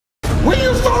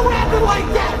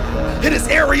Hit this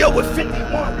area with 51.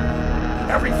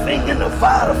 Everything in the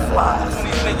Vada flies.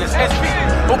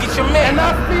 Go get your man. And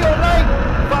I feel like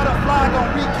Vada fly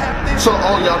gonna recap this. So,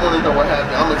 oh, y'all wanna know what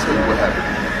happened? I'm gonna tell you what happened.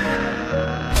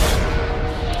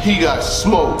 He got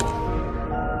smoked.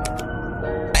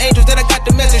 Angels that I got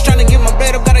the message, trying to get my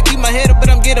bread up, gotta keep my head up, but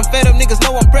I'm getting fed up. Niggas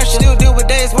know I'm pressure. Still deal with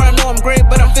days where I know I'm great,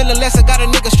 but I'm feeling less. I got a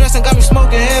nigga stressing, got me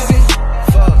smoking heavy.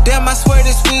 Damn, I swear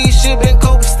this weed shit been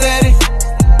copacetic.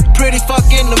 Pretty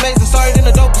fucking amazing, sorry than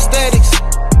the dope aesthetics.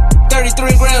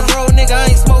 33 grams, bro, nigga, I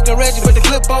ain't smoking Reggie, but the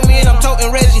clip on me and I'm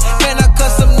toting Reggie. Man, I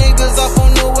cut some niggas off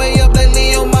on the way up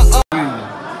lately on my own.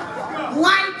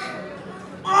 Like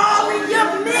all of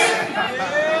your men,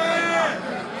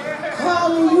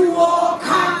 calling you all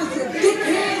kinds of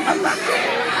dickheads and shit.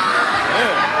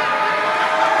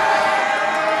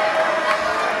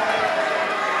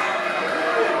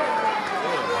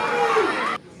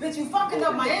 Bitch, you fucking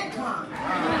up my income.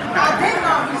 I did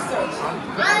my research.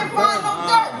 I ain't find no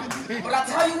dirt. But I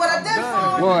tell you what I did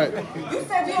find. What? You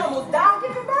said you almost died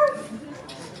giving birth?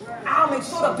 I'll make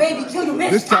sure the baby kill you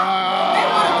this time.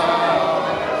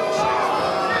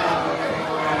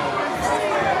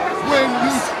 When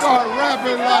you start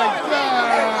rapping like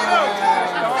that,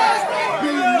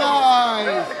 be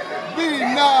nice, be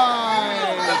nice.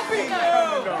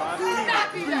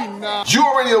 You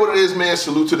already know what it is, man.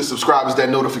 Salute to the subscribers, that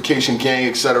notification gang,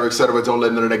 etc., etc. Don't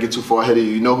let none of that get too far ahead of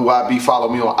you. You know who I be. Follow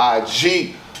me on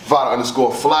IG,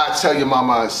 Vada_fly. Tell your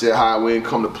mama I said hi. We ain't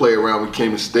come to play around. We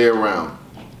came to stay around.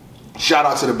 Shout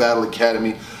out to the Battle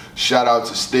Academy. Shout out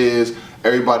to Stiz.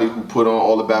 Everybody who put on,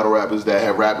 all the battle rappers that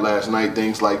had rapped last night,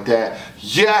 things like that.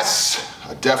 Yes,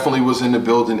 I definitely was in the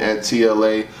building at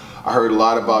TLA. I heard a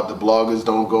lot about the bloggers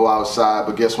don't go outside,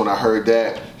 but guess when I heard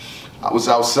that, I was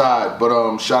outside.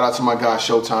 But shout out to my guy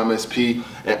Showtime SP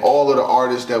and all of the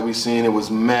artists that we seen. It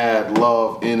was mad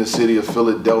love in the city of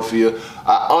Philadelphia.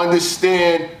 I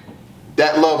understand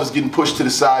that love is getting pushed to the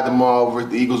side tomorrow over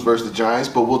the Eagles versus the Giants,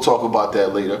 but we'll talk about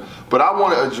that later. But I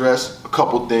want to address a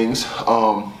couple things.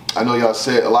 I know y'all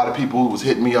said a lot of people was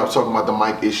hitting me up talking about the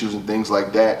mic issues and things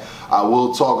like that. I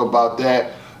will talk about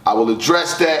that. I will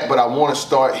address that, but I want to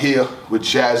start here with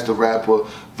Jazz the Rapper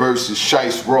versus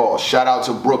Sheist Raw. Shout out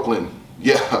to Brooklyn.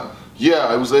 Yeah,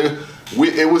 it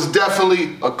was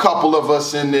definitely a couple of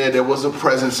us in there. There was a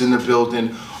presence in the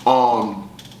building.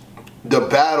 The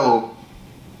battle,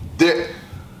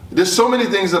 there's so many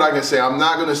things that I can say. I'm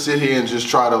not gonna sit here and just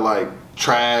try to like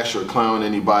trash or clown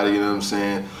anybody. You know what I'm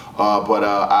saying? But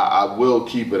I will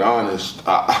keep it honest.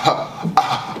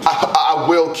 I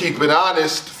will keep it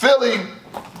honest. Philly.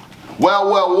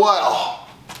 Well.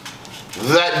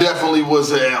 That definitely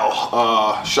was a L.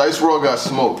 Sheist Raw got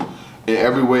smoked in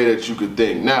every way that you could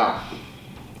think. Now,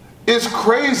 it's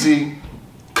crazy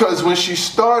because when she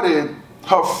started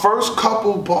her first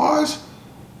couple bars,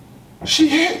 she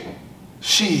hit.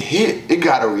 It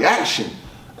got a reaction.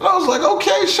 And I was like,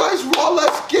 okay, Sheist Raw,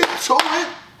 let's get to it.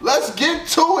 Let's get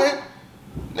to it.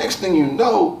 Next thing you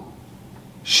know,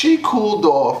 she cooled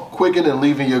off quicker than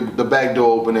leaving the back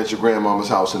door open at your grandmama's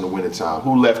house in the wintertime.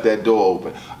 Who left that door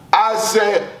open? I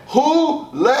said, who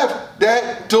left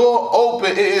that door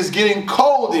open? It is getting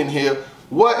cold in here.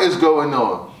 What is going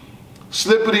on?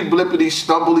 Slippity blippity,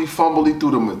 stumbly fumbly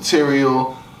through the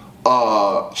material.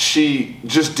 She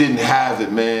just didn't have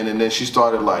it, man. And then she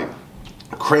started like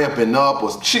cramping up.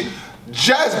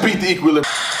 Jazz beat the equilibrium.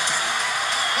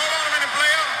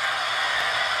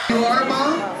 You alright,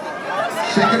 Mom?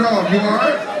 Shake it off, you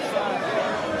alright?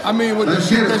 I mean, with the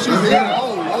shit that she's in. Oh.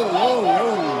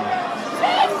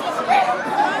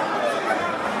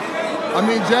 I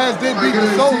mean, Jazz did beat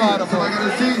the soul out of her. I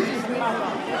gotta see.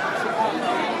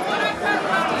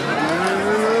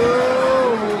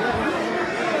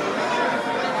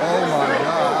 Oh my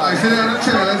God. Alright, sit down in the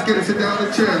chair. Let's get it. Sit down in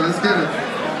the chair. Let's get it.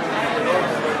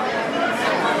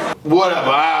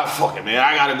 Whatever, fuck it, man.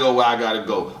 I gotta go where I gotta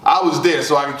go. I was there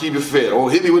so I can keep it fair. Don't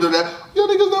hit me with that. Yo,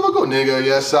 niggas never go, nigga.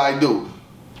 Yes, I do.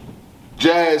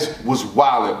 Jazz was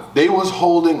wildin'. They was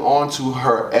holding on to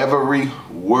her every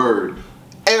word.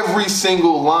 Every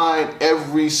single line,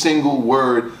 every single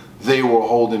word they were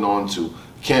holding on to.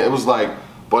 It was like a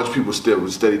bunch of people still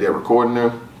was steady there recording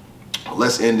there.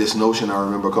 Let's end this notion. I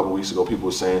remember a couple weeks ago people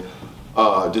were saying,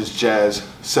 does Jazz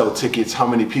sell tickets? How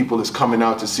many people is coming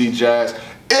out to see Jazz?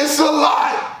 It's a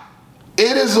lot.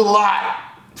 It is a lot.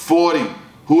 40,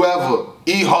 whoever,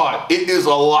 E-Hart, it is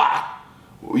a lot.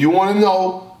 You want to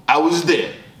know? I was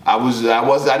there. I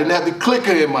didn't have the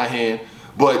clicker in my hand,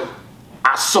 but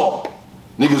I saw.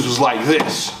 Niggas was like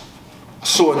this. I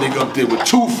saw a nigga up there with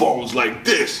 2 phones like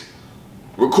this,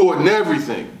 recording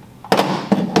everything.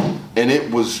 And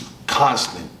it was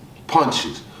constant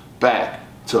punches, back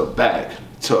to back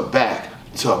to back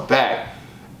to back.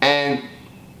 And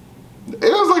it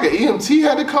was like an EMT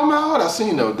had to come out. I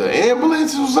seen the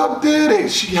ambulance was up there.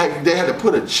 They had to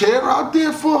put a chair out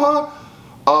there for her.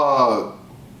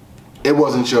 It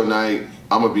wasn't your night.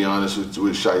 I'm gonna be honest with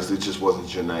Sheist, it just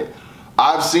wasn't your night.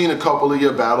 I've seen a couple of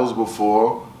your battles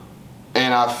before,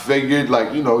 and I figured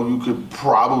you could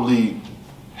probably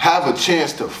have a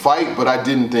chance to fight, but I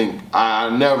didn't think, I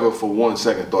never for 1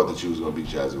 second thought that you was gonna be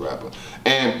Jazzy Rapper.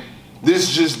 And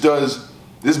this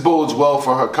bodes well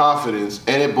for her confidence,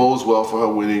 and it bodes well for her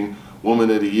winning Woman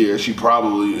of the Year. She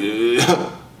probably,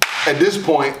 at this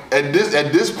point,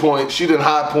 she done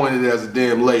high pointed it as a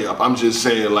damn layup. I'm just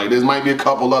saying, there might be a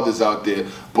couple others out there,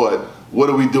 but what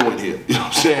are we doing here? You know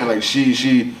what I'm saying?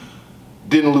 She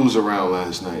didn't lose a round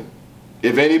last night.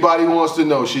 If anybody wants to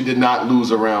know, she did not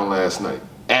lose a round last night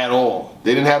at all.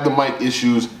 They didn't have the mic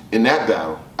issues in that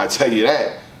battle. I tell you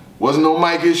that. Wasn't no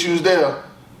mic issues there.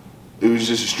 It was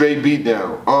just a straight beat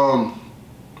down.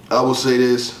 I will say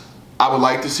this. I would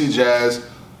like to see Jazz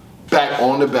back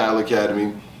on the Battle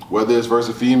Academy, whether it's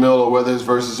versus a female or whether it's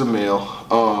versus a male.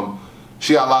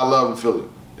 She got a lot of love in Philly.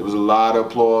 There was a lot of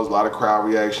applause, a lot of crowd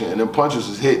reaction, and them punches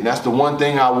was hitting. That's the one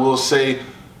thing I will say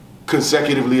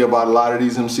consecutively about a lot of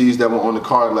these MCs that were on the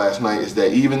card last night, is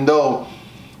that even though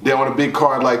they're on a big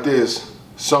card like this,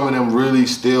 some of them really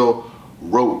still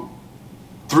wrote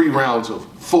 3 rounds of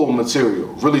full material,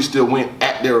 really still went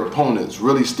at their opponents,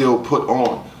 really still put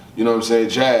on. You know what I'm saying?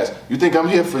 Jazz, you think I'm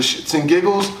here for shits and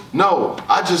giggles? No,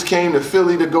 I just came to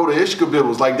Philly to go to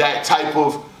Ishkabiddles. Like that type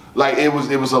of,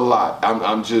 it was a lot.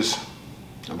 I'm just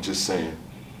saying.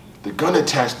 The gun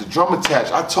attached, the drum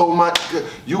attached. I told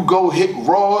you go hit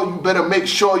raw, you better make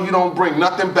sure you don't bring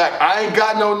nothing back. I ain't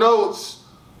got no notes.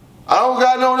 I don't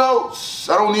got no notes.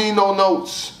 I don't need no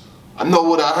notes. I know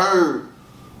what I heard.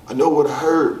 I know what I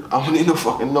heard. I don't need no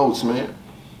fucking notes, man.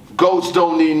 Goats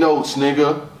don't need notes,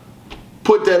 nigga.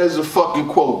 Put that as a fucking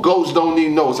quote. Goats don't need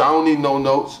notes. I don't need no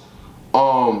notes.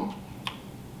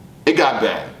 It got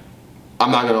bad.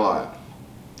 I'm not gonna lie.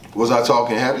 Was I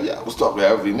talking heavy? Yeah, I was talking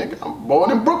heavy, nigga. I'm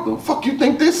born in Brooklyn. Fuck you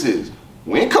think this is?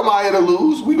 We ain't come out here to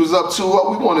lose. We was up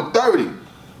 2-0. We wanted 30.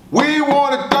 We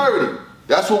wanted 30.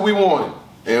 That's what we wanted.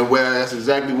 And that's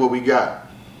exactly what we got.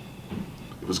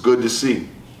 It was good to see.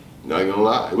 Not gonna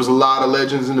lie. It was a lot of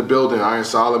legends in the building. Iron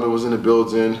Solomon was in the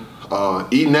building.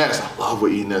 E-Ness, I love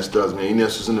what E-Ness does, man.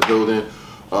 E-Ness was in the building.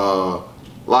 A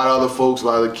lot of other folks, a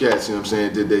lot of the cats, you know what I'm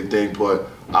saying, did their thing. But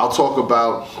I'll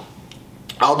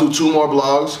do 2 more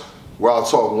blogs where I'll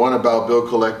talk one about Bill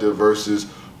Collector versus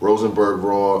Rosenberg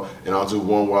Raw, and I'll do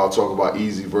one where I'll talk about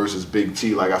Easy versus Big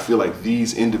T. I feel like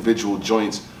these individual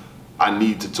joints I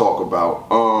need to talk about.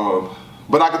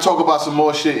 But I can talk about some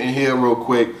more shit in here real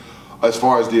quick as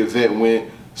far as the event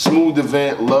went. Smooth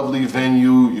event, lovely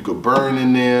venue. You could burn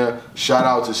in there. Shout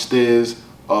out to Stiz.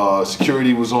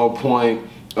 Security was on point.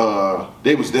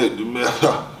 They was there. It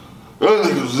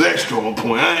was extra on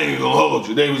point. I ain't gonna hold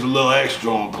you. They was a little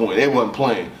extra on point. They wasn't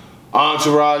playing.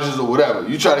 Entourages or whatever.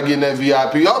 You try to get in that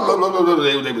VIP.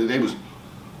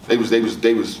 They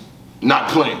was not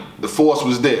playing. The force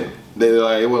was there.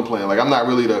 They wasn't playing. I'm not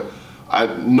really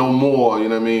no more. You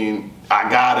know what I mean? I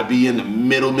gotta be in the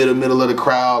middle of the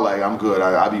crowd. I'm good.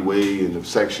 I be way in the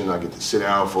section. I get to sit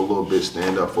down for a little bit,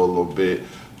 stand up for a little bit,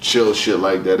 chill, shit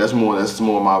like that. That's more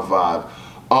my vibe.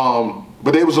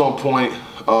 But they was on point.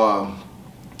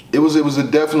 It was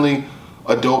definitely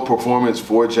a dope performance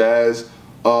for Jazz.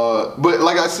 But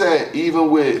like I said,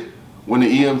 even when the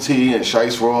EMT and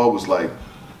Sheist Raw was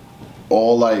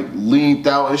all leaned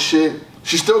out and shit,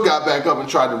 she still got back up and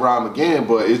tried to rhyme again.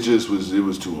 But it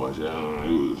was too much.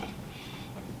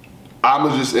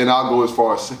 I'll go as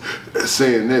far as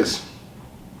saying this.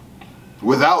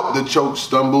 Without the choke,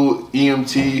 stumble,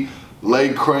 EMT,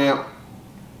 leg cramp,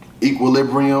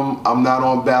 equilibrium, I'm not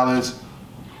on balance,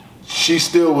 she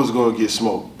still was going to get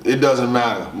smoked. It doesn't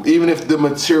matter. Even if the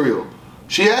material.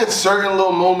 She had certain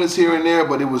little moments here and there,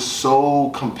 but it was so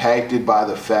compacted by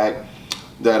the fact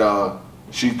that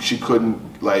she couldn't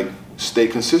stay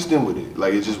consistent with it.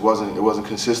 It just wasn't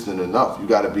consistent enough. You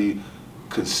got to be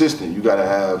consistent. You got to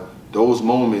have those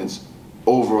moments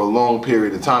over a long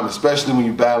period of time, especially when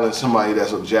you balance somebody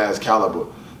that's of Jazz caliber.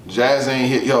 Jazz ain't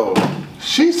hit,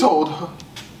 she told her,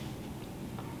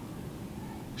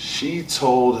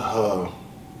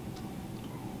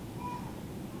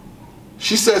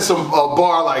 she said a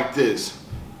bar like this.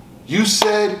 You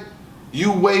said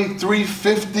you weigh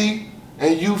 350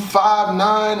 and you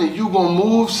 5'9" and you gonna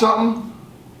move something?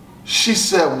 She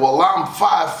said, well, I'm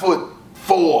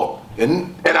 5'4"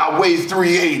 and I weigh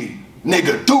 380.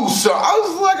 Nigga, do something. I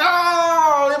was like,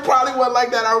 oh, it probably wasn't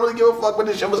like that. I don't really give a fuck, but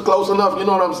this shit was close enough. You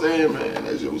know what I'm saying, man?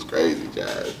 That shit was crazy,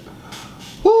 Jazz.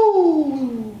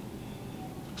 Woo!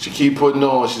 She keep putting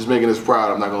on. She's making us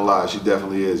proud. I'm not gonna lie. She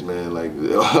definitely is, man. Like,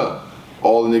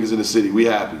 all the niggas in the city, we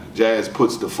happy. Jazz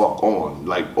puts the fuck on.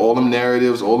 Like, all them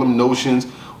narratives, all them notions.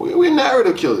 We're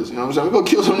narrative killers. You know what I'm saying? We're gonna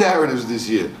kill some narratives this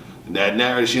year. And that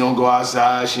narrative, she don't go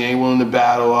outside. She ain't willing to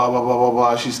battle. Blah, blah, blah, blah,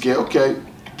 blah. She's scared. Okay.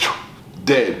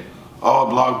 Dead.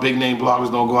 All big name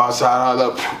bloggers don't go outside.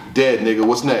 Dead, nigga.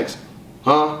 What's next?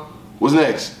 Huh? What's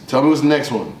next? Tell me what's the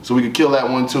next one so we can kill that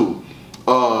one too.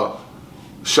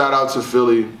 Shout out to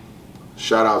Philly.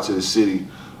 Shout out to the city.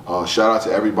 Shout out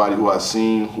to everybody who I've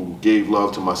seen who gave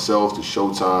love to myself, to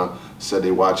Showtime, said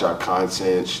they watch our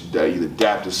content, that either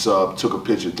dapped us up, took a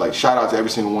picture. Like, shout out to every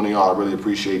single one of y'all. I really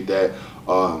appreciate that.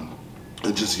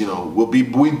 And just, you know, we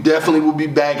definitely will be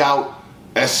back out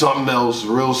at something else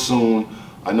real soon.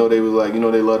 I know they were like, you know,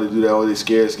 they love to do that. Oh, they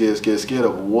scared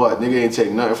of what? Nigga ain't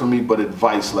take nothing from me but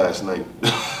advice last night.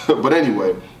 But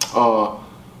anyway,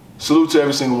 salute to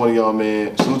every single one of y'all,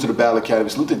 man. Salute to the Battle Academy.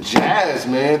 Salute to Jazz,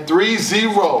 man.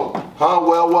 3-0. Huh?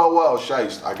 Well,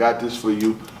 Sheist, I got this for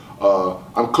you.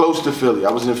 I'm close to Philly.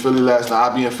 I was in Philly last night.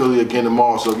 I'll be in Philly again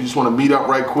tomorrow. So if you just want to meet up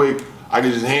right quick, I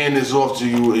can just hand this off to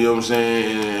you, you know what I'm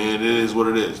saying? And it is what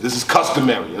it is. This is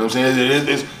customary, you know what I'm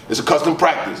saying? It's a custom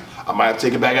practice. I might have to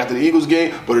take it back after the Eagles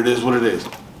game, but it is what it is.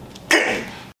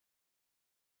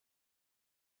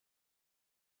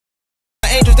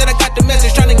 Angels that I got the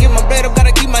message, trying to get my bread up,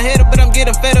 gotta keep my head up, but I'm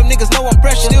getting fed up. Niggas know I'm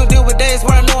precious. Still deal with days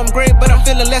where I know I'm great, but I'm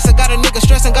feeling less. I got